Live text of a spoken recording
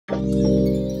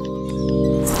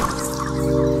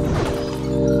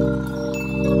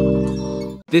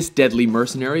This deadly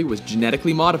mercenary was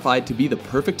genetically modified to be the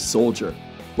perfect soldier.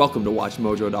 Welcome to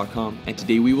WatchMojo.com, and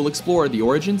today we will explore the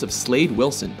origins of Slade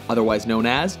Wilson, otherwise known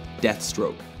as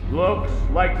Deathstroke. Looks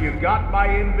like you got my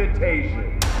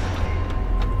invitation.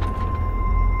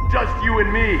 Just you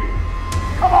and me.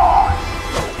 Come on!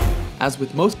 As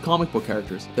with most comic book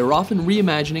characters, there are often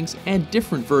reimaginings and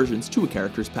different versions to a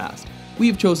character's past. We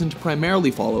have chosen to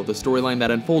primarily follow the storyline that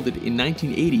unfolded in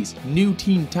 1980's New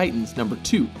Teen Titans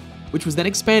 #2, which was then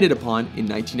expanded upon in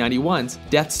 1991's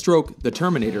Deathstroke the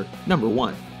Terminator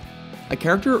 #1. A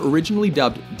character originally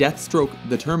dubbed Deathstroke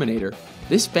the Terminator,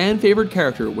 this fan-favored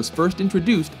character was first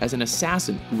introduced as an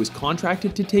assassin who was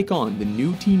contracted to take on the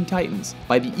New Teen Titans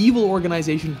by the evil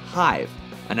organization Hive,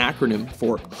 an acronym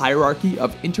for Hierarchy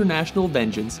of International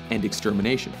Vengeance and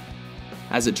Extermination.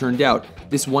 As it turned out,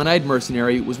 this one-eyed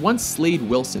mercenary was once Slade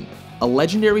Wilson, a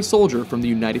legendary soldier from the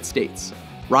United States.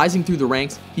 Rising through the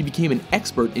ranks, he became an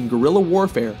expert in guerrilla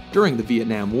warfare during the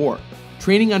Vietnam War.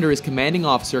 Training under his commanding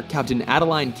officer, Captain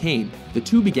Adeline Kane, the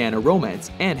two began a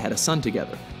romance and had a son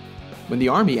together. When the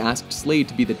army asked Slade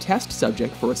to be the test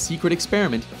subject for a secret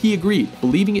experiment, he agreed,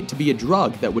 believing it to be a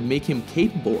drug that would make him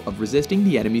capable of resisting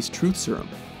the enemy's truth serum.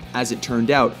 As it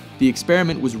turned out, the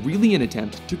experiment was really an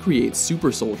attempt to create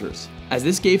super soldiers, as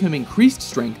this gave him increased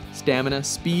strength, stamina,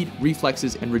 speed,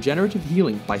 reflexes, and regenerative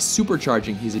healing by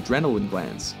supercharging his adrenaline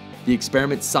glands. The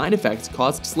experiment's side effects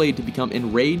caused Slade to become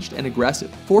enraged and aggressive,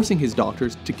 forcing his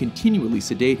doctors to continually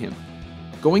sedate him.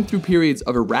 Going through periods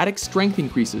of erratic strength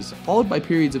increases, followed by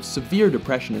periods of severe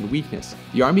depression and weakness,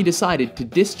 the army decided to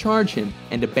discharge him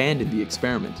and abandon the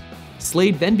experiment.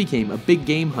 Slade then became a big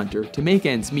game hunter to make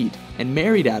ends meet and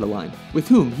married Adeline, with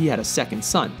whom he had a second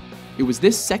son. It was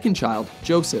this second child,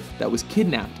 Joseph, that was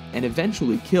kidnapped and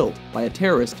eventually killed by a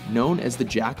terrorist known as the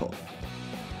Jackal.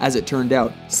 As it turned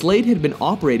out, Slade had been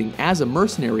operating as a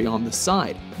mercenary on the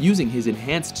side, using his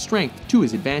enhanced strength to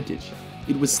his advantage.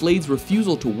 It was Slade's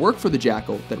refusal to work for the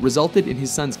Jackal that resulted in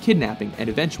his son's kidnapping and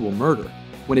eventual murder.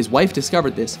 When his wife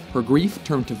discovered this, her grief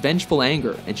turned to vengeful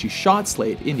anger and she shot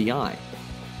Slade in the eye.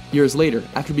 Years later,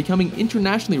 after becoming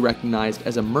internationally recognized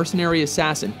as a mercenary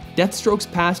assassin, Deathstroke's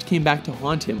past came back to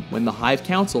haunt him when the Hive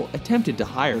Council attempted to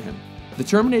hire him. The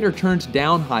Terminator turned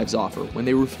down Hive's offer when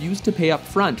they refused to pay up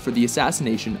front for the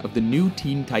assassination of the new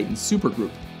Teen Titans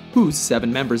supergroup, whose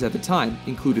 7 members at the time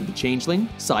included the Changeling,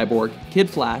 Cyborg, Kid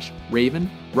Flash,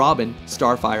 Raven, Robin,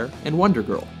 Starfire, and Wonder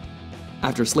Girl.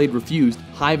 After Slade refused,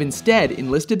 Hive instead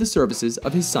enlisted the services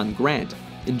of his son Grant,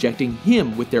 injecting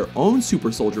him with their own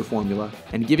super soldier formula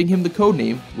and giving him the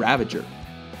codename Ravager.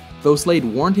 Though Slade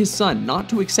warned his son not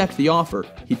to accept the offer,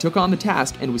 he took on the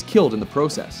task and was killed in the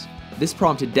process. This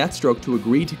prompted Deathstroke to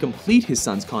agree to complete his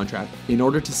son's contract in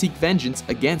order to seek vengeance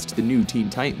against the new Teen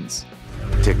Titans.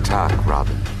 Tick-tock,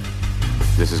 Robin.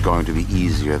 This is going to be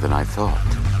easier than I thought.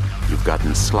 You've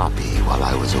gotten sloppy while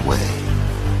I was away.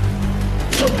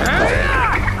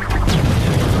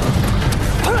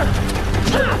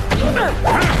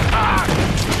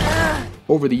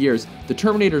 Over the years, the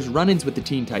Terminator's run-ins with the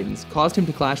Teen Titans caused him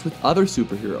to clash with other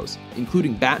superheroes,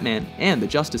 including Batman and the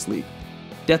Justice League.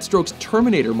 Deathstroke's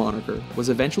Terminator moniker was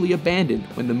eventually abandoned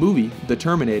when the movie The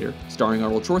Terminator, starring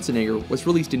Arnold Schwarzenegger, was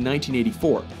released in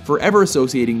 1984, forever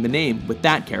associating the name with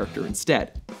that character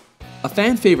instead. A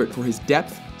fan favorite for his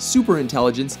depth, super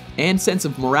intelligence, and sense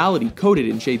of morality coated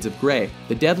in shades of grey,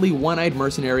 the deadly one-eyed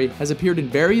mercenary has appeared in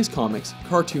various comics,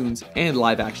 cartoons, and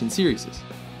live-action series.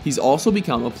 He's also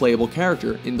become a playable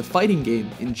character in the fighting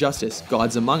game Injustice: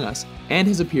 Gods Among Us, and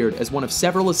has appeared as one of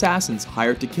several assassins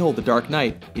hired to kill the Dark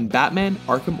Knight in Batman: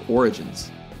 Arkham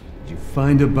Origins. Did you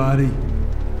find a body?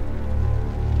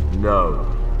 No.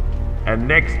 And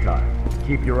next time,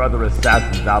 keep your other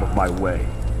assassins out of my way.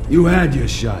 You had your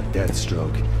shot,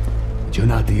 Deathstroke. But you're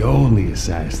not the only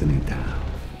assassin in town.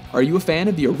 Are you a fan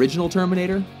of the original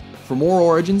Terminator? For more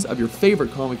origins of your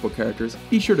favorite comic book characters,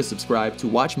 be sure to subscribe to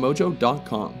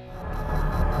WatchMojo.com.